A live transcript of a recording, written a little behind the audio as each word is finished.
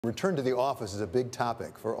Return to the office is a big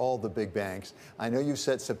topic for all the big banks. I know you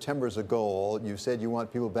set September as a goal. You said you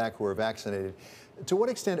want people back who are vaccinated. To what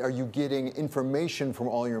extent are you getting information from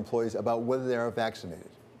all your employees about whether they are vaccinated?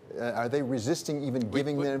 Are they resisting even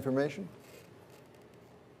giving that information?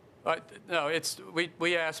 No,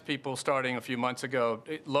 we asked people starting a few months ago,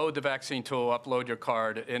 load the vaccine tool, upload your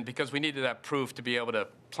card, and because we needed that proof to be able to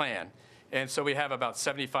plan. And so we have about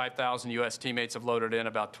 75,000 U.S. teammates have loaded in,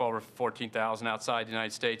 about 12 or 14,000 outside the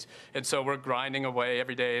United States. And so we're grinding away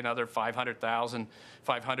every day. Another 500,000,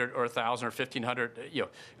 500 or 1,000 or 1,500,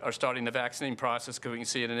 are starting the vaccinating process because we can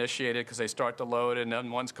see it initiated because they start to load and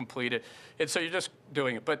then one's completed. And so you're just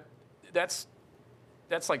doing it. But that's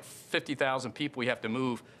like 50,000 people we have to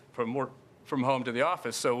move from home to the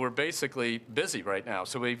office. So we're basically busy right now.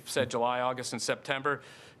 So we've said July, August, and September.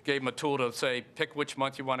 Gave them a tool to say, pick which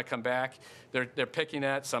month you want to come back. They're picking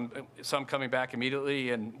that, some coming back immediately.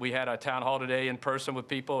 And we had a town hall today in person with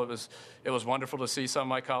people. It was wonderful to see some of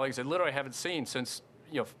my colleagues I literally haven't seen since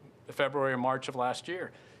February or March of last year.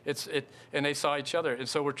 And they saw each other. And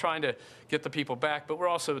so we're trying to get the people back, but we're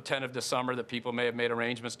also attentive this summer that people may have made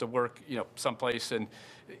arrangements to work, someplace, and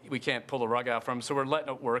we can't pull the rug out from them. So we're letting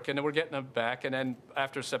it work, and then we're getting them back. And then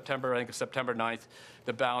after September, I think it's September 9th,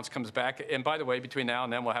 the balance comes back. And by the way, between now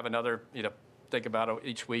and then, we'll have another, think about it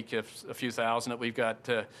each week, if a few thousand that we've got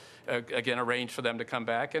to, again, arrange for them to come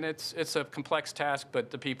back. And it's a complex task, but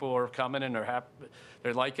the people are coming and they're happy,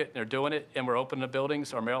 they like it, and they're doing it, and we're opening the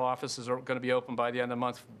buildings. Our mail offices are going to be open by the end of the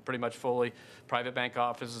month, pretty much fully. Private bank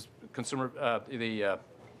offices,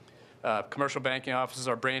 commercial banking offices,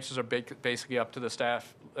 our branches are basically up to the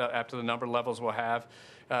staff, up to the number of levels we'll have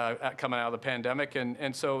coming out of the pandemic,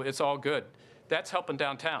 and so it's all good. That's helping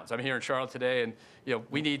downtowns. I'm here in Charlotte today, and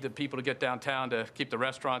we need the people to get downtown to keep the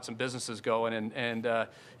restaurants and businesses going. And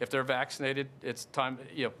if they're vaccinated, it's time.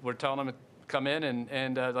 We're telling them to come in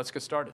and let's get started.